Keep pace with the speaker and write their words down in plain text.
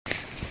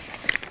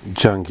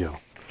Gill,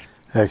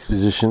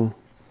 Exposition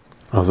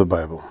of the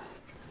Bible.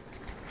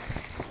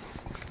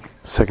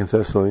 2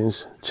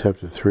 Thessalonians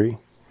chapter 3,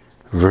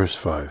 verse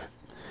 5.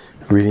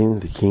 Reading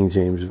the King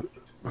James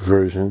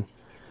Version.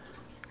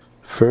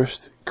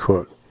 First,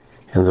 quote,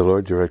 "And the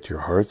Lord direct your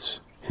hearts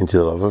into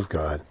the love of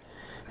God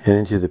and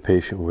into the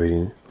patient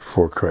waiting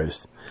for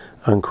Christ,"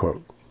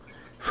 unquote.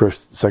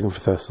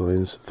 2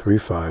 Thessalonians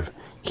 3:5,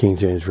 King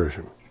James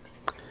Version.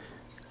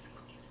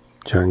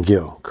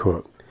 Gill,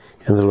 quote,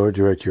 "And the Lord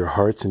direct your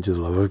hearts into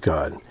the love of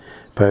God,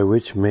 by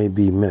which may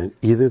be meant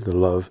either the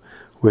love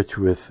which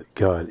with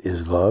God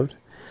is loved.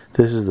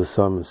 This is the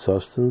sum and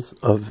substance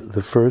of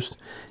the first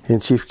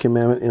and chief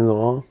commandment in the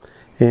law,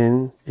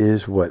 and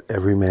is what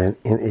every man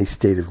in a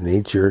state of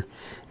nature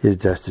is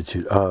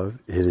destitute of.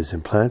 It is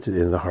implanted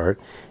in the heart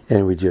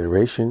and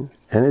regeneration,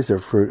 and is a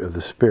fruit of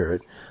the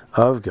Spirit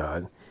of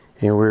God,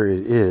 and where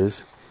it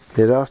is,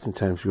 it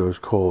oftentimes grows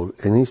cold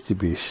and needs to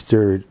be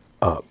stirred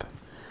up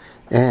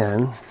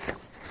and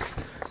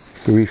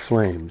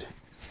reflamed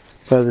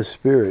by the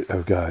Spirit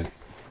of God,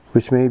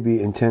 which may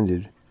be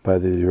intended by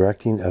the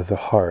directing of the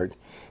heart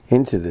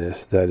into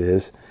this, that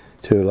is,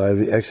 to allow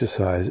the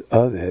exercise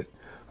of it,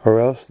 or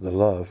else the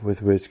love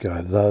with which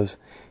God loves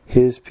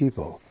his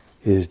people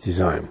is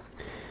designed,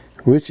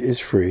 which is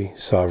free,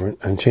 sovereign,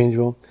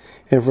 unchangeable,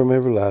 and from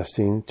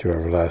everlasting to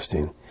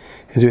everlasting.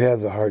 And to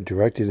have the heart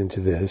directed into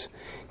this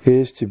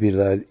is to be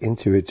led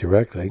into it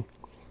directly,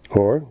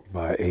 or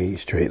by a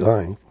straight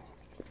line,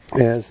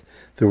 as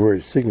the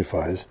word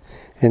signifies,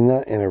 and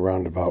not in a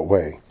roundabout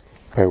way,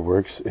 by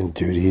works and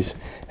duties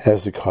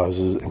as the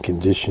causes and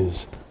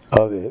conditions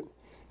of it,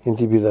 and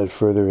to be led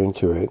further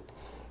into it,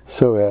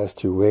 so as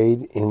to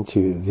wade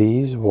into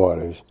these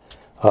waters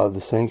of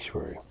the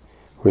sanctuary,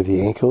 where the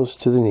ankles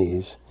to the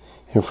knees,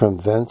 and from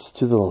thence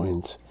to the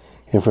loins,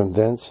 and from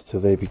thence till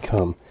they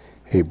become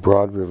a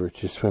broad river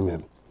to swim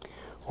in,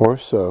 or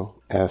so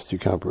as to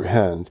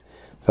comprehend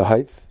the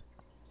height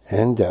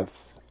and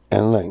depth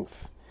and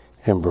length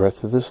and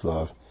breadth of this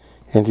love,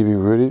 and to be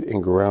rooted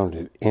and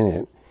grounded in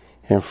it,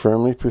 and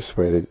firmly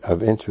persuaded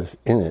of interest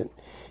in it,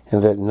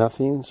 and that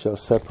nothing shall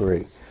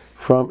separate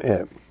from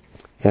it,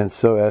 and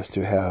so as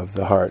to have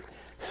the heart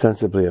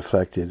sensibly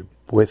affected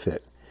with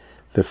it."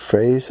 The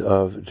phrase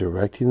of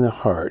directing the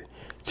heart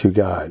to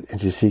God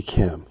and to seek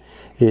him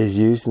is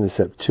used in the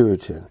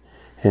Septuagint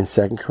in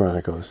 2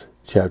 Chronicles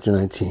chapter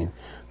 19,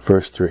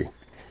 verse 3.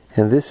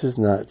 And this is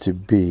not to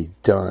be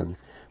done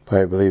by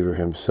a believer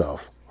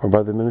himself, or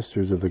by the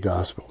ministers of the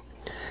gospel.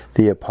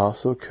 The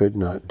apostle could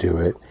not do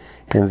it,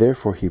 and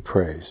therefore he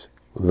prays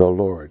the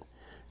Lord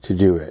to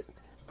do it,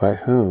 by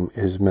whom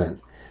is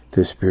meant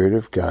the Spirit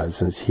of God,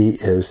 since he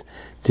is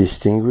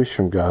distinguished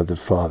from God the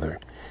Father,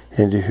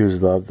 into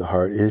whose love the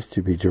heart is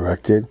to be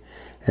directed,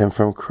 and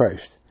from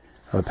Christ,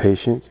 a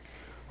patient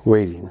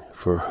waiting,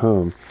 for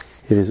whom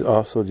it is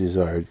also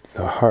desired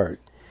the heart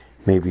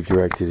may be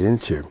directed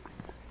into.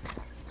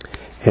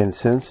 And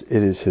since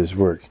it is his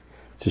work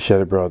to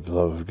shed abroad the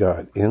love of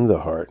God in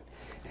the heart,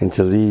 and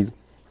to lead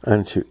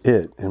unto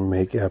it and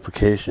make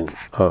application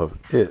of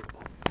it,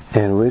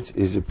 and which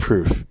is a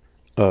proof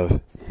of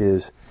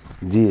his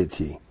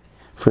deity.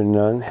 For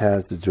none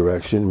has the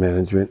direction,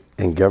 management,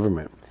 and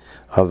government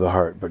of the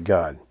heart but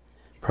God.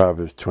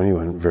 Proverbs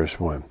 21, verse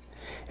 1.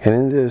 And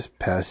in this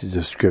passage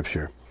of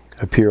Scripture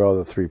appear all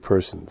the three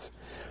persons.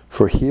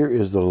 For here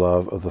is the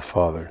love of the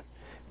Father,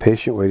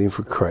 patient waiting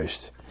for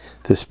Christ,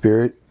 the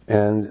Spirit,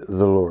 and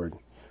the Lord.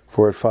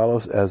 For it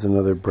follows as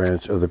another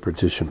branch of the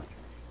petition.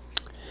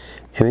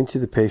 And into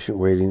the patient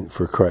waiting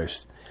for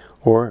Christ,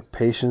 or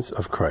patience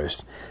of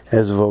Christ,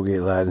 as the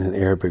Vulgate Latin and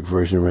Arabic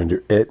version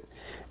render it,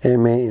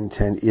 and may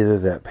intend either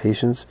that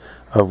patience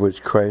of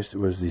which Christ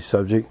was the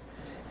subject,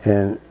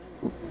 and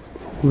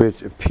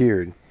which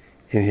appeared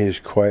in his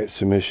quiet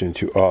submission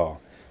to all,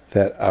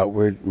 that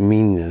outward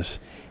meanness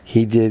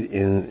he did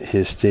in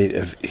his state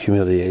of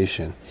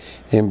humiliation,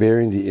 in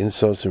bearing the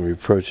insults and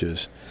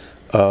reproaches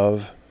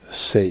of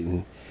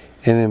Satan,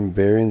 and in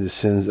bearing the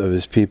sins of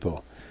his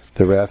people,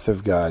 the wrath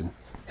of God,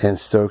 and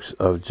strokes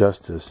of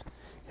justice,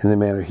 in the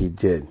manner he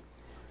did.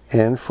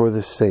 And for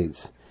the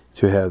saints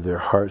to have their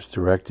hearts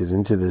directed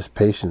into this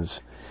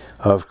patience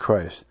of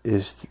Christ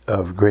is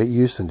of great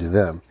use unto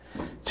them,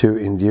 to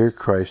endear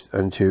Christ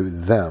unto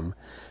them,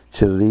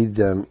 to lead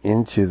them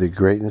into the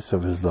greatness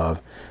of his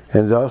love,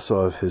 and also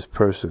of his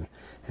person,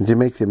 and to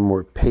make them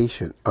more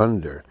patient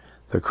under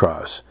the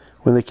cross,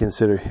 when they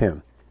consider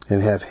him,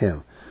 and have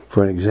him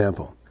for an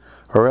example.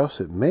 Or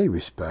else it may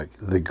respect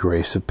the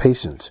grace of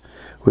patience,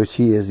 which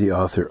he is the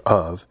author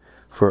of,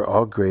 for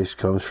all grace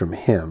comes from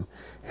him,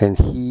 and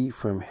he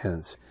from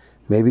hence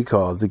may be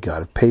called the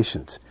God of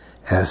patience,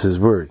 as his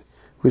word,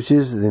 which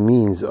is the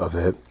means of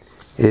it,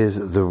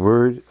 is the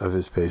word of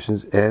his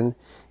patience, and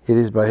it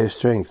is by his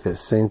strength that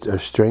saints are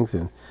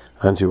strengthened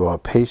unto all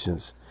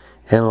patience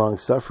and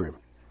long-suffering,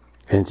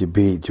 and to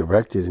be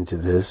directed into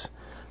this,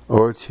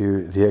 or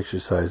to the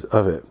exercise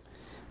of it,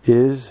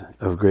 is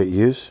of great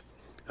use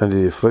under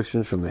the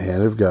afflictions from the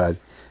hand of God,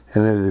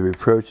 and under the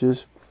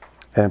reproaches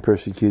and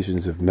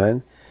persecutions of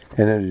men,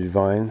 and under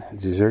divine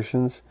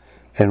desertions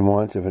and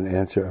want of an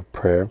answer of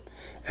prayer,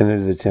 and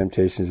under the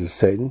temptations of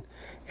Satan,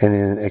 and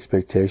in an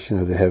expectation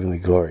of the heavenly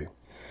glory.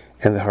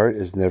 And the heart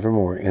is never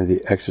more in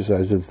the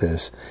exercise of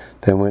this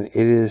than when it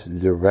is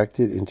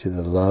directed into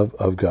the love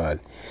of God.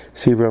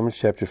 See Romans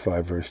chapter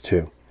 5, verse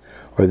 2.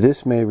 Or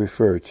this may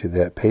refer to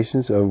that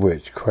patience of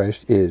which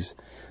Christ is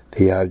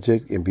the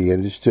object, and be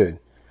understood,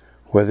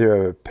 whether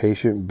of a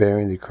patient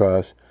bearing the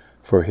cross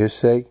for his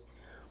sake,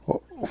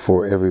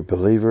 for every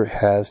believer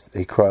has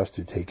a cross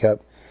to take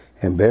up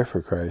and bear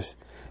for Christ,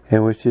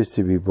 and which is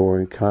to be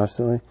borne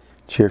constantly,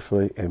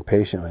 cheerfully, and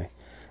patiently,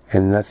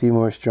 and nothing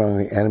more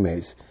strongly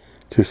animates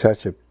to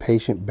such a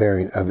patient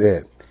bearing of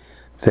it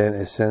than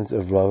a sense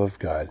of love of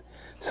God,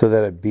 so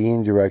that a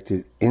being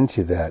directed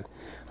into that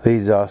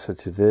leads also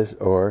to this,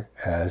 or,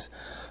 as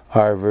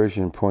our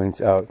version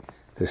points out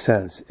the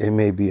sense, it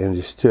may be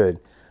understood,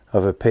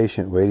 of a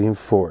patient waiting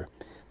for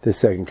the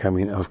second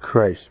coming of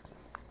Christ.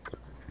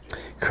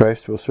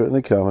 Christ will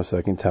certainly come a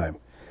second time,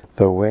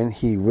 though when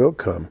he will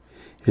come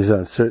is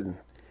uncertain,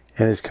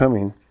 and his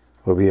coming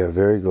will be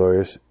very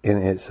glorious in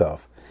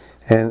itself,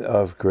 and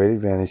of great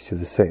advantage to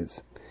the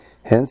saints.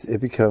 Hence it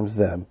becomes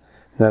them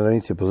not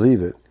only to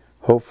believe it,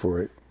 hope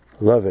for it,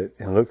 love it,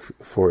 and look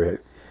for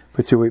it,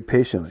 but to wait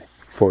patiently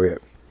for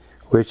it,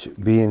 which,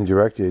 being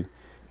directed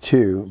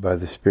to by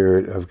the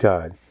Spirit of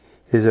God,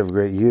 is of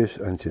great use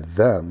unto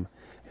them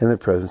in the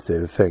present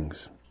state of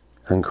things.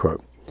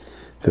 Unquote.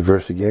 The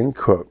verse again,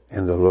 quote,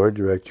 and the Lord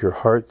direct your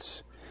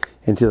hearts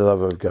into the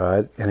love of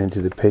God and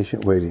into the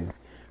patient waiting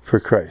for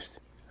Christ.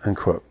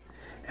 Unquote.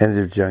 End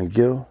of John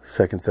Gill,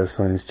 2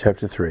 Thessalonians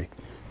chapter 3,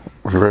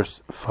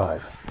 verse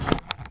 5.